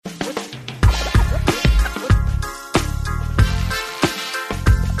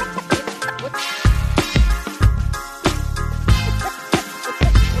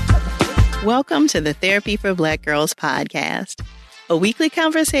Welcome to the Therapy for Black Girls podcast, a weekly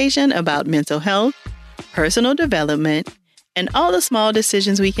conversation about mental health, personal development, and all the small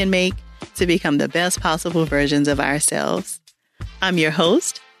decisions we can make to become the best possible versions of ourselves. I'm your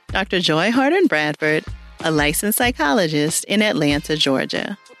host, Dr. Joy Harden Bradford, a licensed psychologist in Atlanta,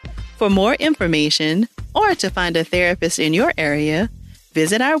 Georgia. For more information or to find a therapist in your area,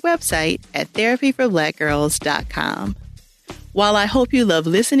 visit our website at therapyforblackgirls.com. While I hope you love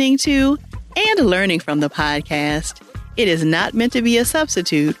listening to and learning from the podcast, it is not meant to be a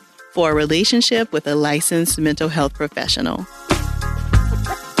substitute for a relationship with a licensed mental health professional.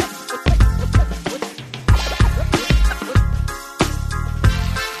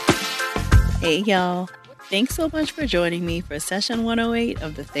 Hey, y'all. Thanks so much for joining me for session 108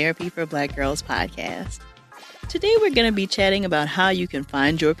 of the Therapy for Black Girls podcast. Today, we're going to be chatting about how you can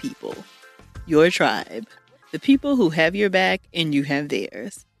find your people, your tribe, the people who have your back and you have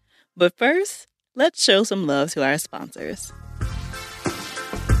theirs. But first, let's show some love to our sponsors.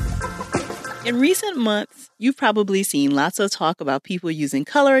 In recent months, you've probably seen lots of talk about people using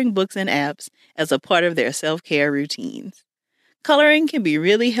coloring books and apps as a part of their self-care routines. Coloring can be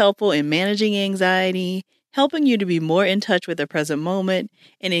really helpful in managing anxiety, helping you to be more in touch with the present moment,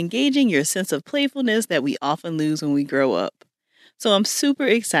 and engaging your sense of playfulness that we often lose when we grow up. So I'm super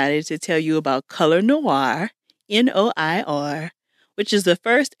excited to tell you about Color Noir, Noir, which is the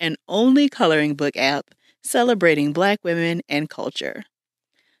first and only coloring book app celebrating Black women and culture.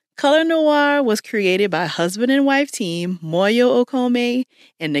 Color Noir was created by husband and wife team Moyo Okome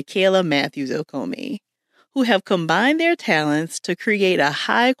and Nikayla Matthews Okome, who have combined their talents to create a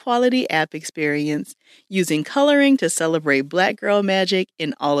high-quality app experience using coloring to celebrate Black girl magic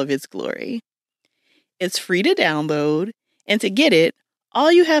in all of its glory. It's free to download, and to get it,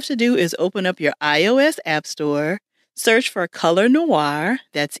 all you have to do is open up your iOS App Store, search for Color Noir,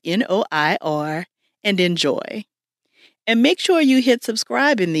 that's Noir, and enjoy. And make sure you hit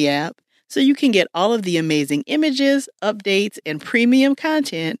subscribe in the app so you can get all of the amazing images, updates, and premium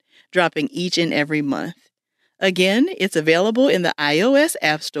content dropping each and every month. Again, it's available in the iOS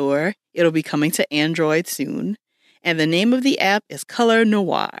App Store. It'll be coming to Android soon. And the name of the app is Color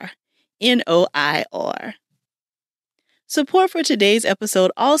Noir, Noir. Support for today's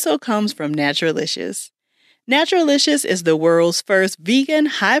episode also comes from Naturalicious. Naturalicious is the world's first vegan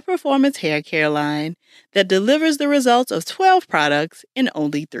high-performance hair care line that delivers the results of 12 products in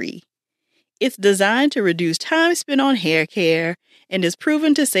only 3. It's designed to reduce time spent on hair care and is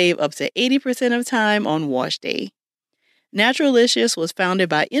proven to save up to 80% of time on wash day. Naturalicious was founded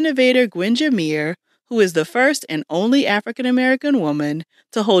by innovator Gwen Jameer, who is the first and only African-American woman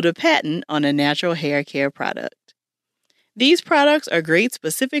to hold a patent on a natural hair care product. These products are great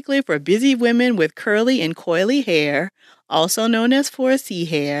specifically for busy women with curly and coily hair, also known as 4C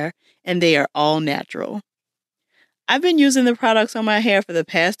hair, and they are all natural. I've been using the products on my hair for the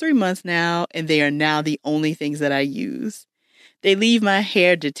past 3 months now, and they are now the only things that I use. They leave my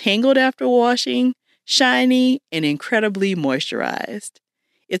hair detangled after washing, shiny, and incredibly moisturized.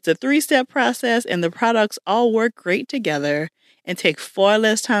 It's a 3-step process, and the products all work great together and take far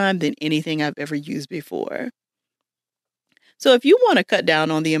less time than anything I've ever used before. So if you want to cut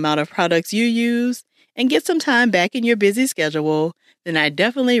down on the amount of products you use and get some time back in your busy schedule, then I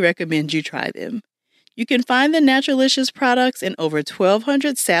definitely recommend you try them. You can find the Naturalicious products in over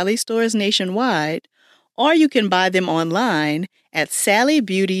 1,200 Sally stores nationwide, or you can buy them online at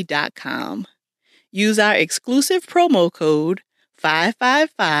sallybeauty.com. Use our exclusive promo code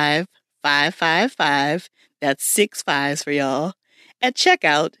 555555, that's 6 5s for y'all, at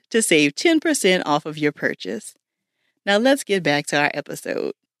checkout to save 10% off of your purchase. Now let's get back to our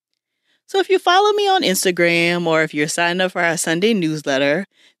episode. So if you follow me on Instagram or if you're signed up for our Sunday newsletter,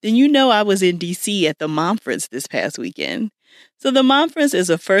 then you know I was in DC at the Momfrance this past weekend. So the Momfrance is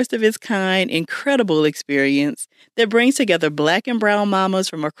a first-of-its-kind, incredible experience that brings together Black and brown mamas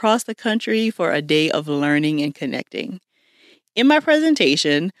from across the country for a day of learning and connecting. In my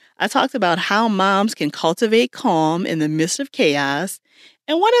presentation, I talked about how moms can cultivate calm in the midst of chaos,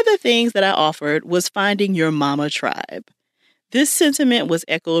 and one of the things that I offered was finding your mama tribe. This sentiment was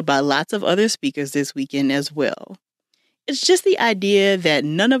echoed by lots of other speakers this weekend as well. It's just the idea that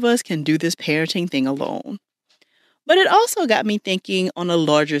none of us can do this parenting thing alone. But it also got me thinking on a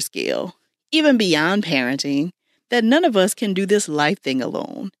larger scale, even beyond parenting, that none of us can do this life thing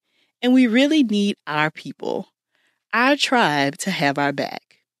alone. And we really need our people, our tribe, to have our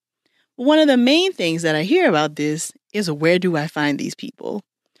back. One of the main things that I hear about this is, where do I find these people?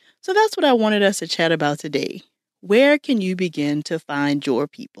 So that's what I wanted us to chat about today. Where can you begin to find your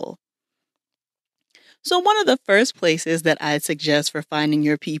people? So one of the first places that I'd suggest for finding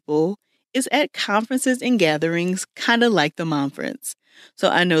your people is at conferences and gatherings, kind of like the Momfrance. So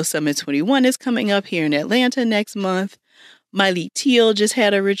I know Summit 21 is coming up here in Atlanta next month. Miley Teal just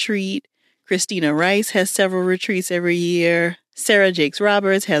had a retreat. Christina Rice has several retreats every year. Sarah Jakes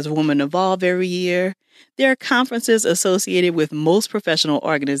Roberts has Woman Evolve every year. There are conferences associated with most professional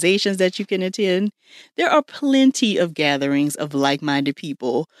organizations that you can attend. There are plenty of gatherings of like-minded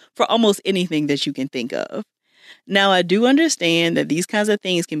people for almost anything that you can think of. Now, I do understand that these kinds of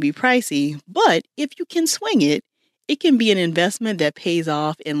things can be pricey, but if you can swing it, it can be an investment that pays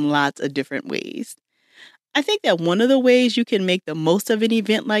off in lots of different ways. I think that one of the ways you can make the most of an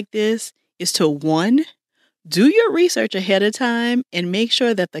event like this is to, one, do your research ahead of time and make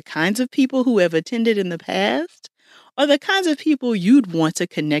sure that the kinds of people who have attended in the past are the kinds of people you'd want to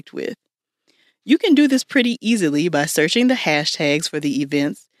connect with. You can do this pretty easily by searching the hashtags for the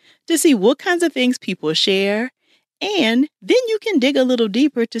events to see what kinds of things people share, and then you can dig a little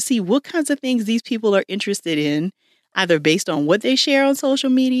deeper to see what kinds of things these people are interested in, either based on what they share on social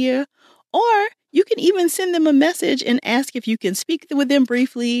media, or you can even send them a message and ask if you can speak with them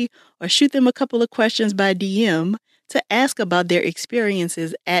briefly or shoot them a couple of questions by DM to ask about their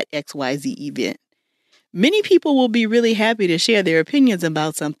experiences at XYZ event. Many people will be really happy to share their opinions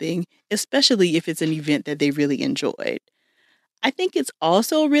about something, especially if it's an event that they really enjoyed. I think it's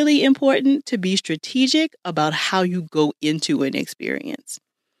also really important to be strategic about how you go into an experience.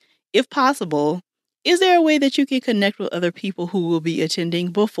 If possible, is there a way that you can connect with other people who will be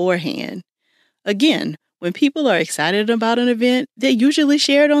attending beforehand? Again, when people are excited about an event, they usually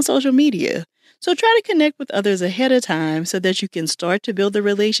share it on social media. So try to connect with others ahead of time so that you can start to build a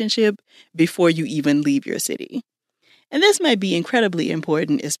relationship before you even leave your city. And this might be incredibly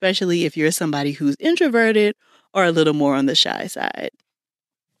important, especially if you're somebody who's introverted or a little more on the shy side.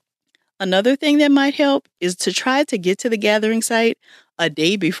 Another thing that might help is to try to get to the gathering site a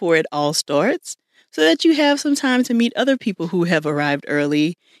day before it all starts so that you have some time to meet other people who have arrived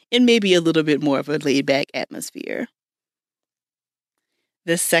early in maybe a little bit more of a laid-back atmosphere.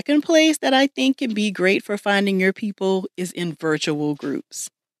 The second place that I think can be great for finding your people is in virtual groups.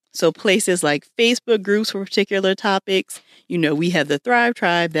 So places like Facebook groups for particular topics. We have the Thrive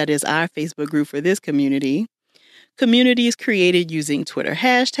Tribe, that is our Facebook group for this community. Communities created using Twitter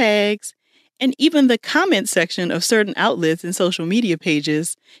hashtags, and even the comment section of certain outlets and social media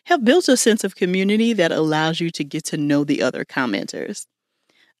pages have built a sense of community that allows you to get to know the other commenters.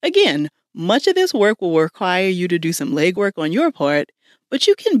 Again, much of this work will require you to do some legwork on your part, but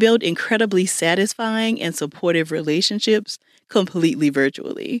you can build incredibly satisfying and supportive relationships completely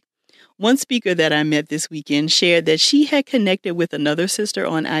virtually. One speaker that I met this weekend shared that she had connected with another sister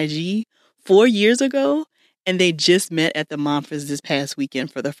on IG 4 years ago, and they just met at the Momfrance this past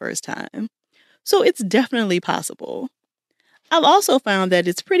weekend for the first time. So it's definitely possible. I've also found that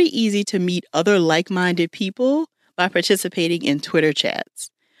it's pretty easy to meet other like-minded people by participating in Twitter chats.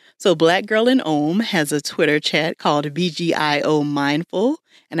 So Black Girl in Ohm has a Twitter chat called VGIO Mindful,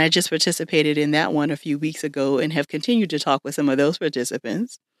 and I just participated in that one a few weeks ago and have continued to talk with some of those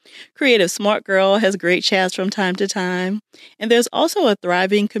participants. Creative Smart Girl has great chats from time to time, and there's also a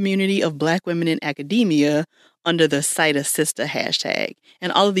thriving community of Black women in academia under the Cite a Sister hashtag,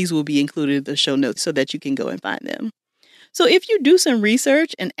 and all of these will be included in the show notes so that you can go and find them. So if you do some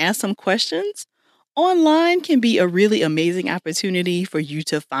research and ask some questions, online can be a really amazing opportunity for you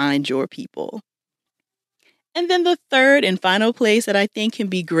to find your people. And then the third and final place that I think can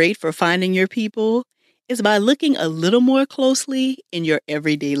be great for finding your people is by looking a little more closely in your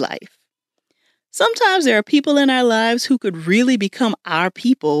everyday life. Sometimes there are people in our lives who could really become our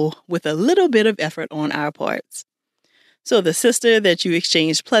people with a little bit of effort on our parts. So the sister that you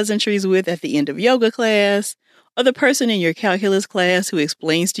exchanged pleasantries with at the end of yoga class, or the person in your calculus class who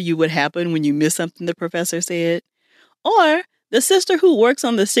explains to you what happened when you missed something the professor said, or the sister who works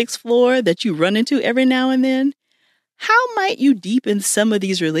on the 6th floor that you run into every now and then. How might you deepen some of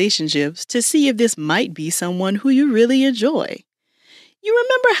these relationships to see if this might be someone who you really enjoy? You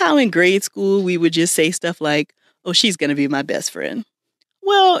remember how in grade school we would just say stuff like, "Oh, she's going to be my best friend."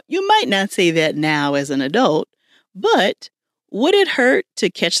 Well, you might not say that now as an adult, but would it hurt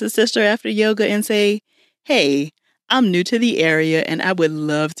to catch the sister after yoga and say, "Hey, I'm new to the area and I would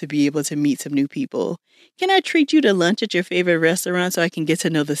love to be able to meet some new people. Can I treat you to lunch at your favorite restaurant so I can get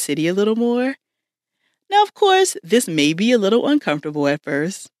to know the city a little more?" Now, of course, this may be a little uncomfortable at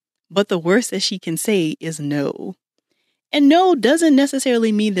first, but the worst that she can say is no. And no doesn't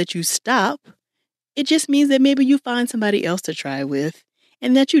necessarily mean that you stop. It just means that maybe you find somebody else to try with,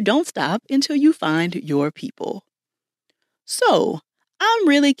 and that you don't stop until you find your people. So, I'm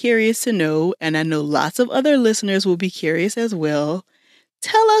really curious to know, and I know lots of other listeners will be curious as well,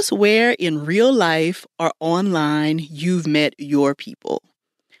 Tell us where in real life or online you've met your people.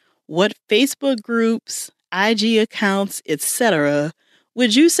 What Facebook groups, IG accounts, etc.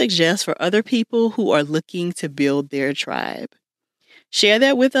 would you suggest for other people who are looking to build their tribe? Share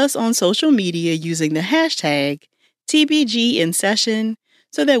that with us on social media using the hashtag TBGInSession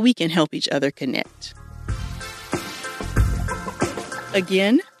so that we can help each other connect.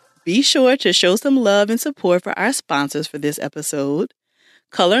 Again, be sure to show some love and support for our sponsors for this episode.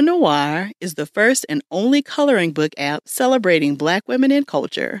 Color Noir is the first and only coloring book app celebrating Black women in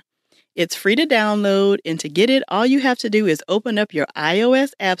culture. It's free to download, and to get it, all you have to do is open up your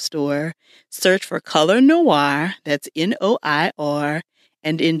iOS App Store, search for Color Noir, that's Noir,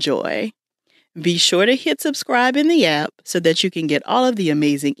 and enjoy. Be sure to hit subscribe in the app so that you can get all of the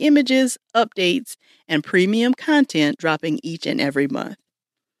amazing images, updates, and premium content dropping each and every month.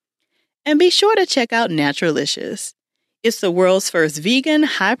 And be sure to check out Naturalicious. It's the world's first vegan,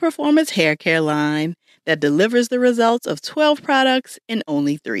 high-performance hair care line that delivers the results of 12 products in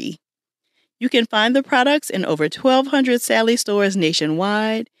only 3. You can find the products in over 1,200 Sally stores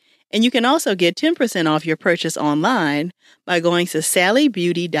nationwide, and you can also get 10% off your purchase online by going to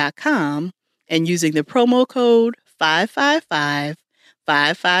sallybeauty.com and using the promo code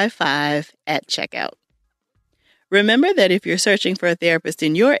 555-555 at checkout. Remember that if you're searching for a therapist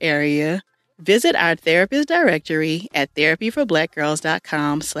in your area, visit our therapist directory at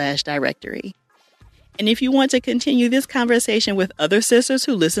therapyforblackgirls.com/directory. And if you want to continue this conversation with other sisters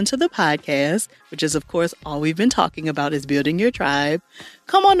who listen to the podcast, which is, of course, all we've been talking about is building your tribe,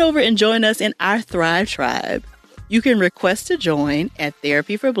 come on over and join us in our Thrive Tribe. You can request to join at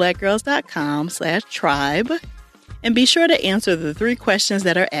therapyforblackgirls.com/tribe and be sure to answer the 3 questions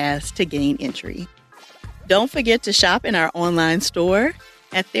that are asked to gain entry. Don't forget to shop in our online store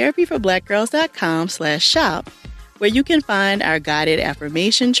at therapyforblackgirls.com/shop, where you can find our guided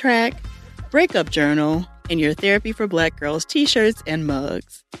affirmation track, breakup journal, and your Therapy for Black Girls t-shirts and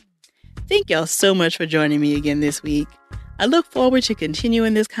mugs. Thank y'all so much for joining me again this week. I look forward to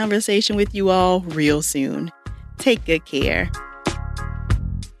continuing this conversation with you all real soon. Take good care.